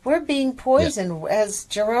 Like, we're being poisoned, as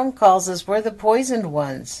Jerome calls us. We're the poisoned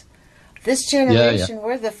ones. This generation,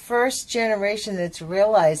 we're the first generation that's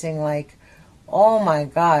realizing, like, oh my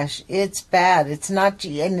gosh, it's bad. It's not,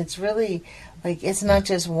 and it's really, like, it's not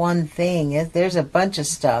just one thing. There's a bunch of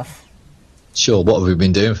stuff. Sure, what have we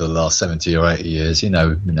been doing for the last 70 or 80 years,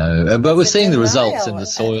 but we're seeing the results in the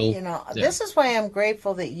soil. This is why I'm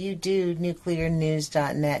grateful that you do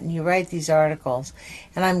nuclearnews.net and you write these articles.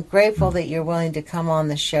 And I'm grateful that you're willing to come on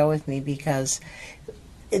the show with me, because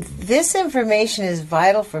this information is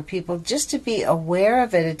vital for people just to be aware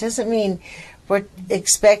of it. It doesn't mean we're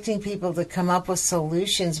expecting people to come up with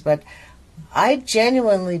solutions, but I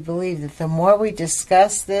genuinely believe that the more we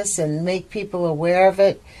discuss this and make people aware of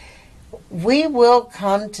it, we will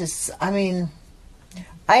come to, I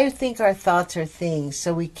think our thoughts are things,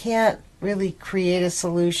 so we can't really create a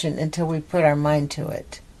solution until we put our mind to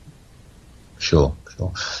it. Sure.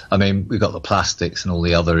 We've got the plastics and all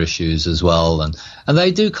the other issues as well, and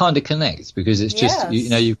they do kind of connect, because it's just,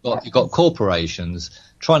 you've got corporations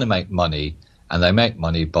trying to make money, and they make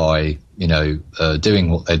money by, doing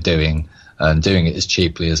what they're doing and doing it as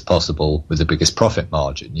cheaply as possible with the biggest profit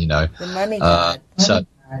margin, The money god. So,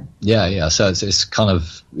 yeah. So it's kind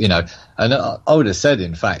of, and I would have said,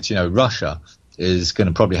 in fact, Russia is going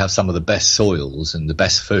to probably have some of the best soils and the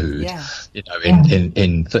best food,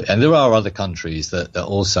 and there are other countries that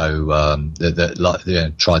also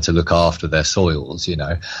try to look after their soils,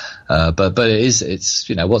 but it's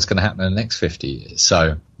what's going to happen in the next 50 years.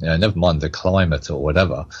 So never mind the climate or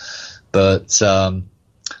whatever, but what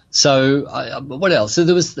else? So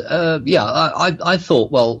there was I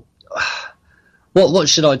thought, well, what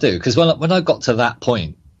should I do? Because when I got to that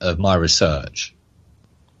point of my research,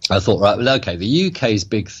 I thought, right, well, okay, the UK's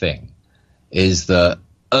big thing is that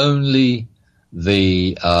only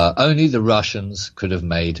the Russians could have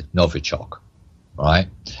made Novichok, right?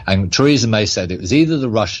 And Theresa May said it was either the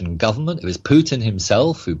Russian government, it was Putin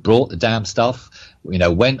himself who brought the damn stuff,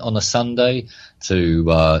 went on a Sunday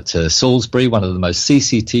to Salisbury, one of the most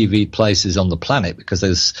CCTV places on the planet, because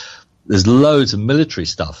there's loads of military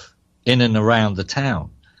stuff in and around the town.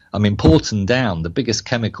 Porton Down, the biggest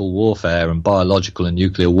chemical warfare and biological and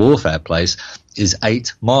nuclear warfare place, is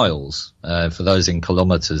 8 miles. For those in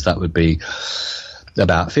kilometres, that would be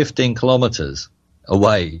about 15 kilometres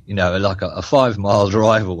away, like a 5-mile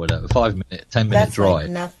drive or whatever, 10-minute drive. Like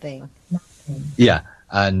nothing. Yeah,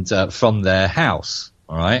 and from their house,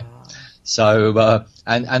 all right? Wow. So,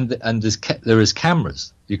 and there is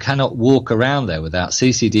cameras. You cannot walk around there without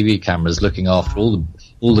CCTV cameras looking after all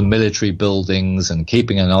the military buildings and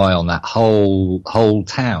keeping an eye on that whole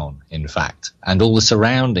town, in fact, and all the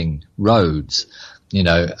surrounding roads,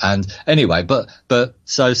 and anyway, but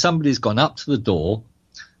so somebody's gone up to the door,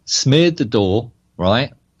 smeared the door,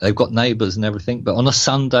 right? They've got neighbours and everything, but on a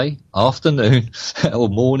Sunday afternoon or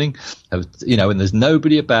morning, and there's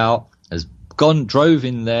nobody about, drove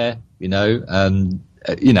in there, and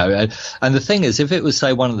the thing is, if it was,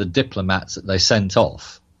 say, one of the diplomats that they sent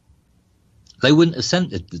off, they wouldn't have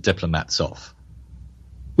sent the diplomats off,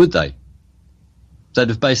 would they? They'd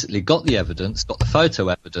have basically got the evidence, got the photo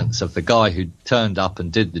evidence of the guy who turned up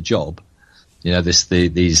and did the job.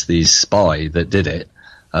 These spy that did it,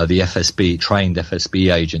 the trained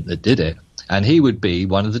FSB agent that did it, and he would be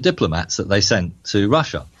one of the diplomats that they sent to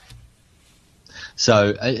Russia.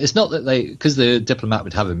 So it's not that because the diplomat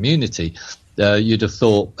would have immunity, you'd have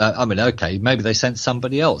thought, okay, maybe they sent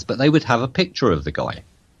somebody else, but they would have a picture of the guy.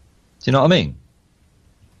 Do you know what I mean?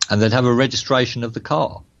 And they'd have a registration of the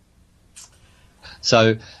car.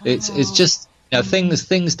 So it's just,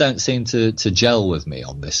 things don't seem to gel with me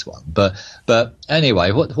on this one. But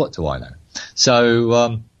anyway, what do I know?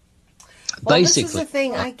 So basically, this is the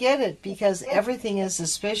thing. I get it, because everything is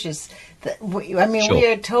suspicious. Sure. We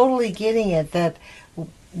are totally getting it, that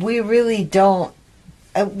we really don't.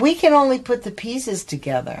 We can only put the pieces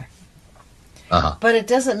together. But it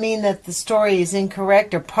doesn't mean that the story is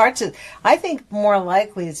incorrect or parts of. I think more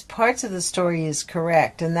likely it's parts of the story is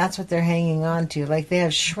correct, and that's what they're hanging on to. Like they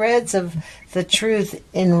have shreds of the truth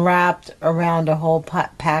enwrapped around a whole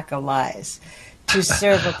pack of lies to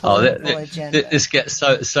serve a political agenda. This gets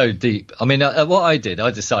so deep. I mean, what I did,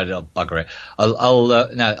 I decided I'll bugger it.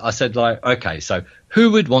 Now I said, like, okay, so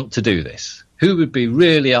who would want to do this? Who would be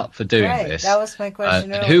really up for doing this? That was my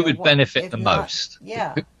question earlier. And who would benefit the most?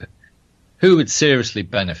 Yeah. Who would seriously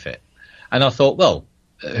benefit? And I thought, well,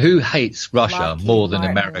 who hates Russia more than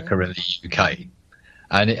America and the UK?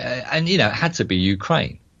 And you know, it had to be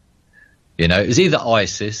Ukraine. You know, it was either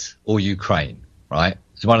ISIS or Ukraine, right?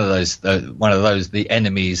 It's one of those, the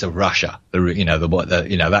enemies of Russia.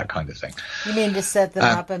 That kind of thing. You mean to set them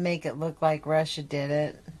up and make it look like Russia did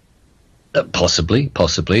it? Possibly.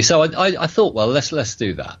 So I thought, well, let's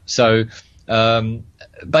do that. So.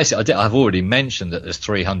 Basically, I've already mentioned that there's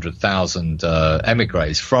 300,000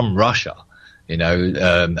 emigres from Russia, you know,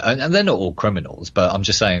 and they're not all criminals, but I'm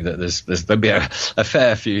just saying that there'll be a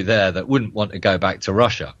fair few there that wouldn't want to go back to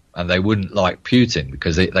Russia, and they wouldn't like Putin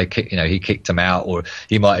because he kicked them out, or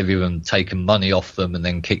he might have even taken money off them and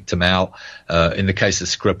then kicked them out. In the case of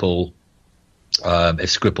Skripal, if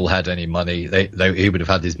Skripal had any money, he would have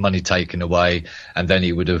had his money taken away, and then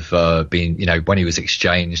he would have been, you know, when he was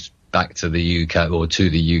exchanged back to the UK or to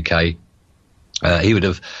the UK, he would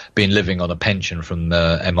have been living on a pension from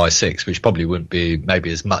MI6, which probably wouldn't be maybe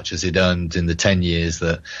as much as he'd earned in the 10 years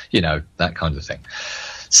that, you know, that kind of thing.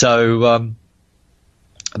 So,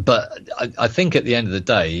 but I think at the end of the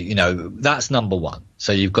day, you know, that's number one.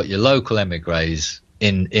 So you've got your local emigres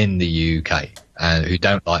in the UK who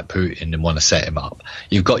don't like Putin and want to set him up.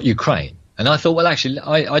 You've got Ukraine. And I thought, well, actually,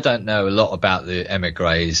 I don't know a lot about the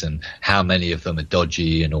emigres and how many of them are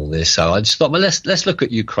dodgy and all this. So I just thought, well, let's look at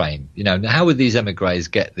Ukraine. You know, how would these emigres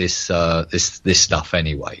get this stuff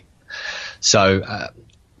anyway? So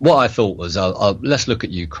what I thought was, let's look at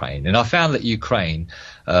Ukraine. And I found that Ukraine,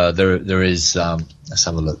 there is, let's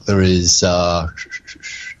have a look. There is,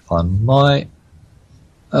 if I might,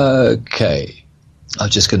 okay. I'm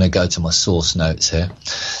just going to go to my source notes here.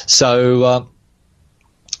 So,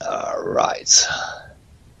 right.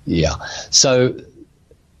 Yeah. So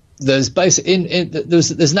there's basically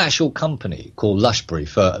there's an actual company called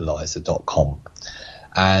lushberryfertilizer.com,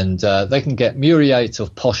 and they can get muriate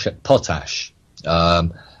of potash, ammonium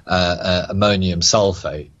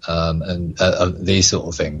sulfate, and these sort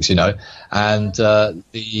of things, you know, and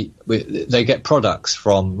they get products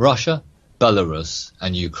from Russia, Belarus,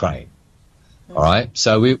 and Ukraine. All right,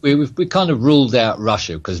 so we kind of ruled out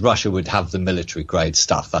Russia because Russia would have the military grade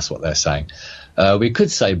stuff. That's what they're saying. We could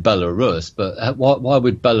say Belarus, but why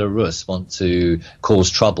would Belarus want to cause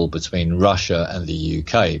trouble between Russia and the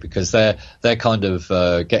UK? Because they're kind of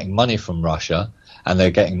getting money from Russia, and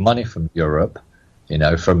they're getting money from Europe, you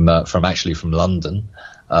know, from London,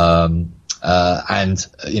 and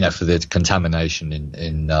you know, for the contamination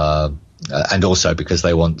in and also because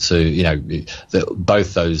they want to, you know,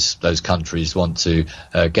 both those countries want to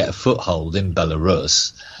get a foothold in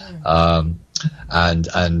Belarus, and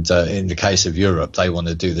in the case of Europe, they want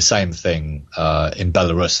to do the same thing in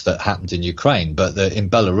Belarus that happened in Ukraine. But in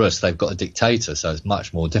Belarus, they've got a dictator, so it's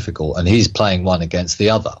much more difficult, and he's playing one against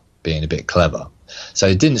the other, being a bit clever. So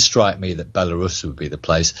it didn't strike me that Belarus would be the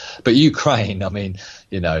place, but Ukraine, I mean,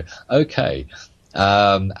 you know, okay.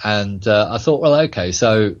 And I thought, well, okay,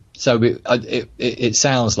 so it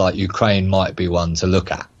sounds like Ukraine might be one to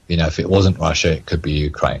look at. You know, if it wasn't Russia, it could be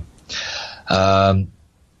Ukraine.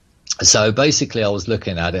 So basically, I was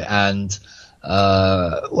looking at it, and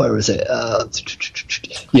where is it?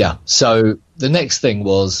 Yeah. So the next thing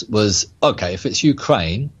was okay, if it's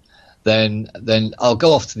Ukraine, then I'll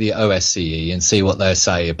go off to the OSCE and see what they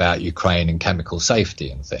say about Ukraine and chemical safety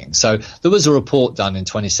and things. So there was a report done in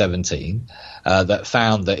 2017 that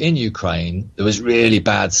found that in Ukraine there was really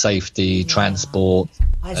bad safety, transport,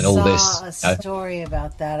 and all this. I saw a story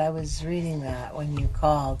about that. I was reading that when you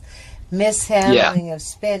called. Mishandling of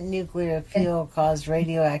spent nuclear fuel caused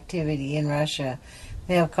radioactivity in Russia.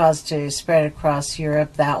 May have caused to spread across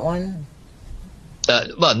Europe. That one?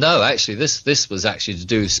 Well, no, actually, this was actually to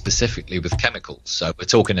do specifically with chemicals. So we're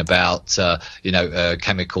talking about,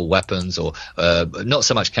 chemical weapons, or not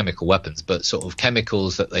so much chemical weapons, but sort of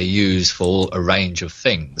chemicals that they use for a range of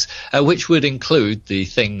things, which would include the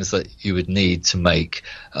things that you would need to make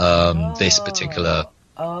this particular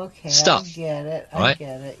stuff. I get it. Right?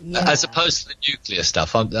 Get it. Yeah. As opposed to the nuclear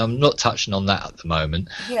stuff. I'm not touching on that at the moment.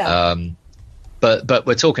 Yeah. But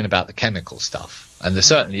we're talking about the chemical stuff, and there's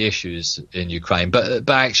certainly issues in Ukraine. But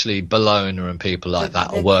actually, Bologna and people like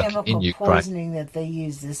that are working in Ukraine. The poisoning that they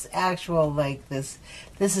use, this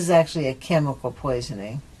is actually a chemical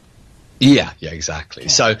poisoning. Yeah, exactly.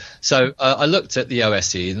 Okay. So I looked at the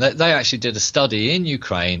OSCE, and they actually did a study in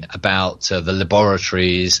Ukraine about the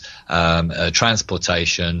laboratories,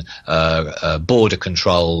 transportation, border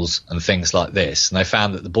controls, and things like this. And they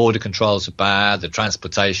found that the border controls were bad, the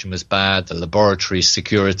transportation was bad, the laboratory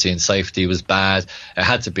security and safety was bad. It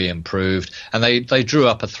had to be improved, and they drew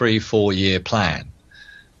up a 3-4 year plan.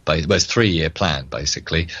 It was a 3-year plan,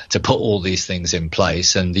 basically, to put all these things in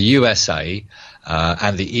place. And the USA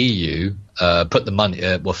and the EU put the money,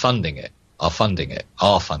 were funding it, are funding it,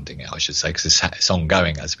 I should say, because it's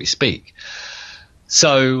ongoing as we speak.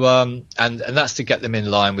 So, and that's to get them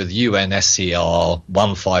in line with UNSCR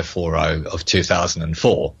 1540 of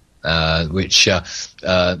 2004, which,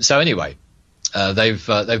 so anyway,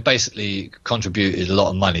 they've basically contributed a lot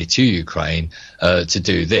of money to Ukraine to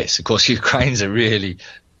do this. Of course, Ukraine's a really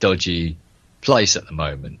dodgy place at the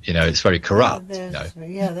moment. It's very corrupt.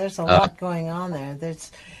 There's a lot going on there.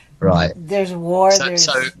 There's war. There's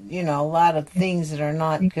a lot of things that are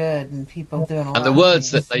not good, and people doing a lot. And the words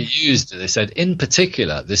that they used, they said, in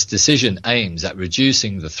particular, this decision aims at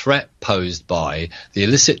reducing the threat posed by the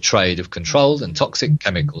illicit trade of controlled and toxic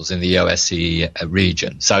chemicals in the OSCE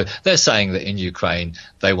region. So they're saying that in Ukraine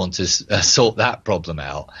they want to sort that problem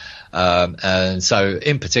out. And so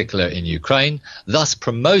in particular in Ukraine, thus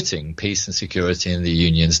promoting peace and security in the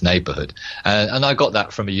union's neighborhood. And I got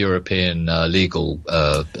that from a European legal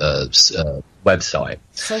website.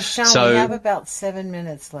 So Shaun, we have about 7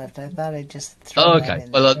 minutes left. I thought I'd just throw that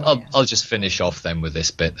in. Well, I'll just finish off then with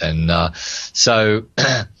this bit then.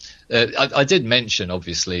 I did mention,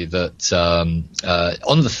 obviously, that on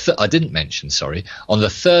the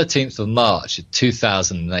 13th of March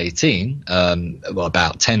 2018,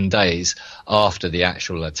 about 10 days after the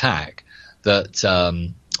actual attack, that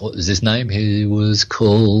what was his name? He was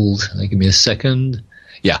called. Give me a second.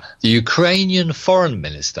 Yeah, the Ukrainian Foreign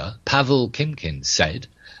Minister Pavel Kimkin said,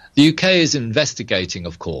 the UK is investigating,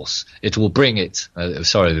 of course. It will bring it.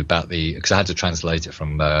 Sorry about because I had to translate it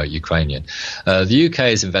from Ukrainian. The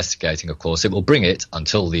UK is investigating, of course. It will bring it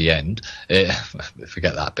until the end.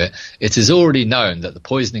 Forget that bit. It is already known that the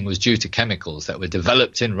poisoning was due to chemicals that were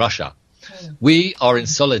developed in Russia. We are in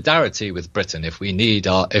solidarity with Britain. If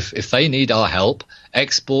they need our help,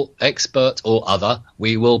 expert or other,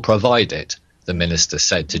 we will provide it, the minister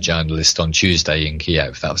said to journalists on Tuesday in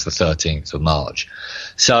Kiev. That was the 13th of March.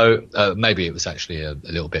 So maybe it was actually a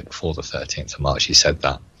little bit before the 13th of March he said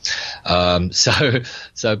that.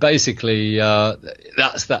 So basically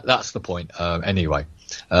that's the point anyway.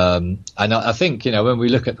 And I think, when we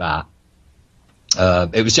look at that,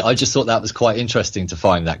 I just thought that was quite interesting to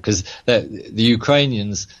find that, because the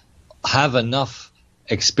Ukrainians have enough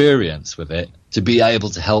experience with it to be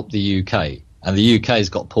able to help the UK. And the UK's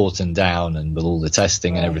got Porton down and with all the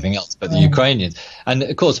testing and everything else. But the Ukrainians, and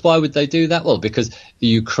of course, why would they do that? Well, because the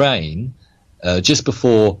Ukraine, just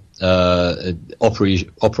before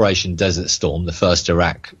Operation Desert Storm, the first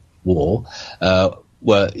Iraq war,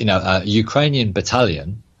 were, a Ukrainian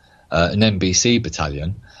battalion, an NBC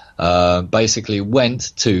battalion, basically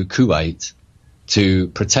went to Kuwait to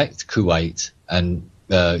protect Kuwait and,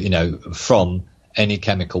 from any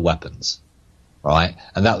chemical weapons. Right,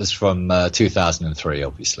 and that was from 2003,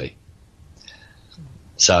 obviously.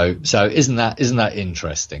 So isn't that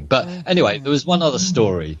interesting? But anyway, there was one other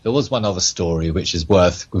story. Which is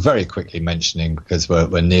worth very quickly mentioning, because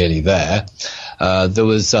we're nearly there. There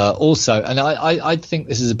was also, and I think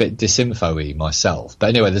this is a bit disinfo-y myself, but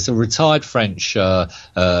anyway, there's a retired French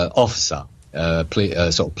officer.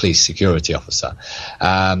 Sort of police security officer,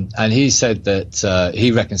 and he said that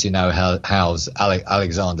he reckons how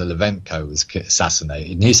Alexander Levenko was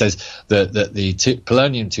assassinated, and he says that the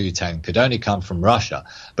polonium-210 could only come from Russia,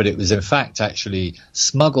 but it was in fact actually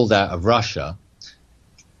smuggled out of Russia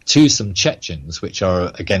to some Chechens which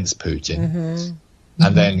are against Putin,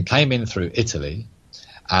 and then came in through Italy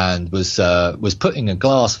and was put in a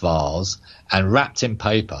glass vase and wrapped in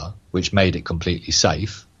paper, which made it completely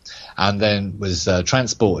safe, and then was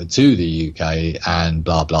transported to the UK and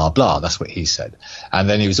blah, blah, blah. That's what he said. And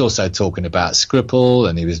then he was also talking about Skripal,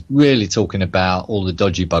 and he was really talking about all the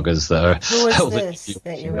dodgy buggers that are... Who is this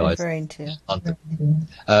that you're referring to?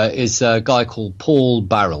 It's a guy called Paul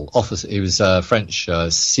Barrel. He was a French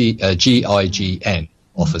GIGN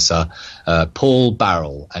officer, Paul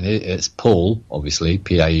Barrel. And it's Paul, obviously,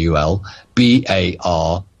 Paul,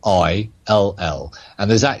 Barrill. And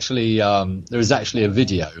there's actually a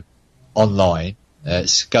video online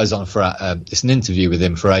It goes on for it's an interview with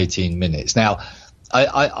him for 18 minutes. Now,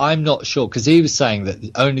 I'm not sure, because he was saying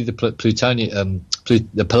that only the plutonium,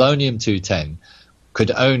 the polonium-210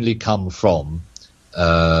 could only come from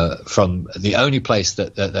the only place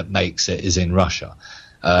that makes it is in Russia,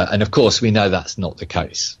 and of course we know that's not the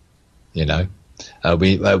case. You know,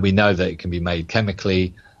 we know that it can be made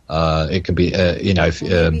chemically. It can be,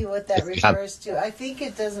 maybe what that refers to. I think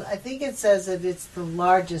it doesn't. I think it says that it's the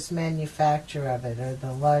largest manufacturer of it, or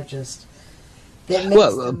the largest. That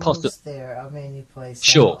makes the most there of any place.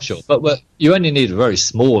 Sure. But you only need a very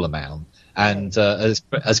small amount. And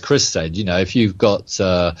as Chris said, you know, if you've got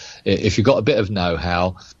a bit of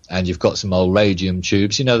know-how and you've got some old radium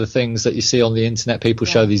tubes, you know, the things that you see on the internet, people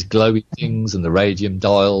show these glowy things and the radium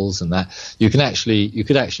dials and that. You could actually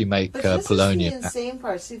make polonium. This is the insane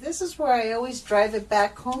part. See, this is where I always drive it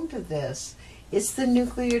back home to this. It's the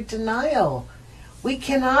nuclear denial. We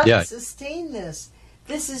cannot sustain this.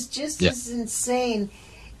 This is just as insane.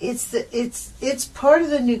 It's part of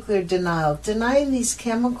the nuclear denial, denying these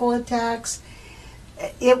chemical attacks.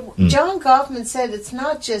 John Goffman said it's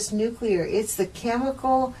not just nuclear; it's the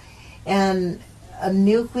chemical and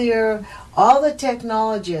nuclear. All the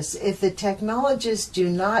technologists. If the technologists do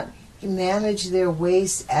not manage their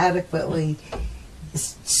waste adequately,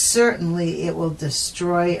 certainly it will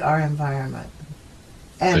destroy our environment.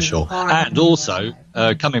 For sure. And also,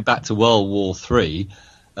 coming back to World War III,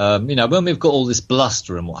 you know, when we've got all this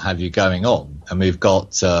bluster and what have you going on, and we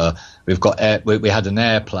had an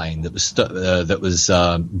airplane that was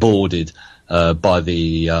boarded by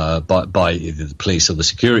the police or the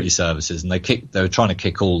security services, and they were trying to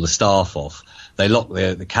kick all the staff off. They locked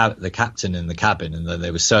the captain in the cabin, and then they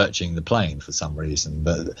were searching the plane for some reason.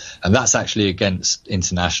 And that's actually against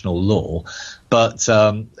international law. But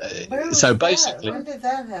basically, when did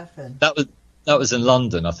that happen? That was in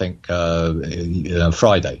London, I think,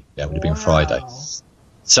 Friday. Yeah, it would have been Friday.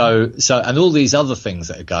 So, and all these other things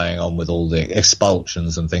that are going on with all the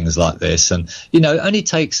expulsions and things like this, and you know, it only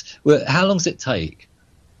takes. How long does it take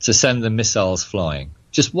to send the missiles flying?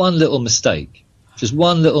 Just one little mistake,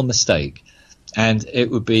 and it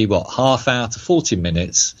would be half hour to 40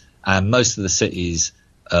 minutes, and most of the cities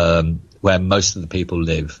where most of the people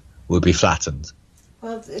live would be flattened.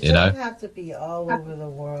 Well, it doesn't have to be all over the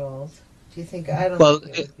world. Do you think? I don't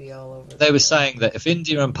think it would be all over. They were saying that if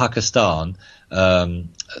India and Pakistan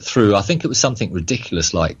threw, I think it was something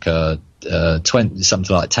ridiculous like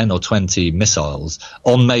something like 10 or 20 missiles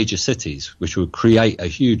on major cities, which would create a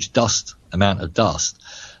huge amount of dust,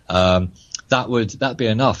 that'd be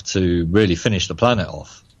enough to really finish the planet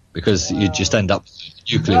off, because you'd just end up with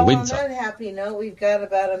nuclear winter. On that happy note, we've got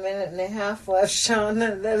about a minute and a half left, Shaun.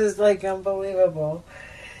 That is like unbelievable.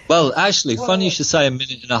 Well, actually, funny you should say a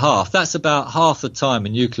minute and a half. That's about half the time a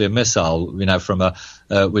nuclear missile, you know,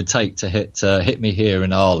 would take to hit me here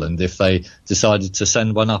in Ireland if they decided to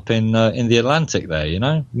send one up in the Atlantic there. You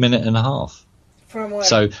know, minute and a half. From where?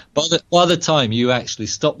 So by the time you actually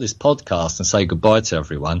stop this podcast and say goodbye to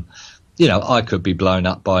everyone, you know, I could be blown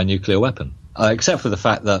up by a nuclear weapon. Except for the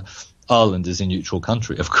fact that Ireland is a neutral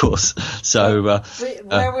country, of course. So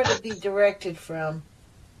where would it be directed from?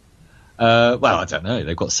 Well, I don't know.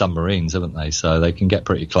 They've got submarines, haven't they? So they can get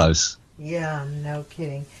pretty close. Yeah, no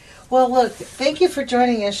kidding. Well, look, thank you for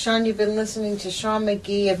joining us, Shaun. You've been listening to Shaun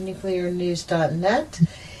McGee of nuclearnews.net.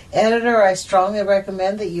 Editor, I strongly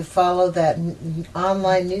recommend that you follow that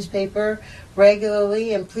online newspaper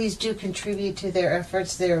regularly, and please do contribute to their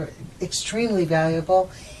efforts. They're extremely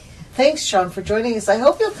valuable. Thanks, Shaun, for joining us. I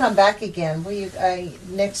hope you'll come back again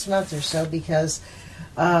next month or so, because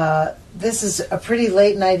this is a pretty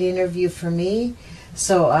late night interview for me,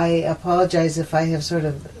 so I apologize if I have sort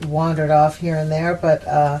of wandered off here and there, but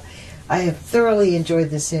I have thoroughly enjoyed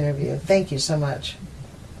this interview. Thank you so much.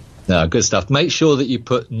 No, good stuff. Make sure that you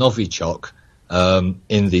put Novichok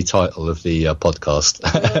in the title of the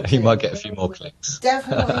podcast. You might get a few more clicks.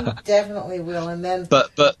 Definitely will. And then,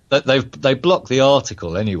 but they blocked the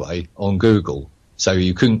article anyway on Google, so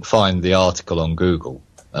you couldn't find the article on Google.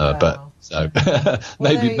 Wow. But so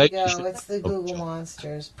maybe there you go. It's the Google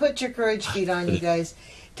monsters. Put your courage feet on, you guys.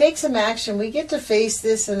 Take some action. We get to face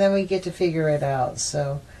this, and then we get to figure it out.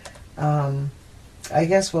 So, I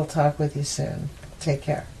guess we'll talk with you soon. Take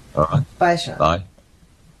care. All right. Bye, Shaun. Bye.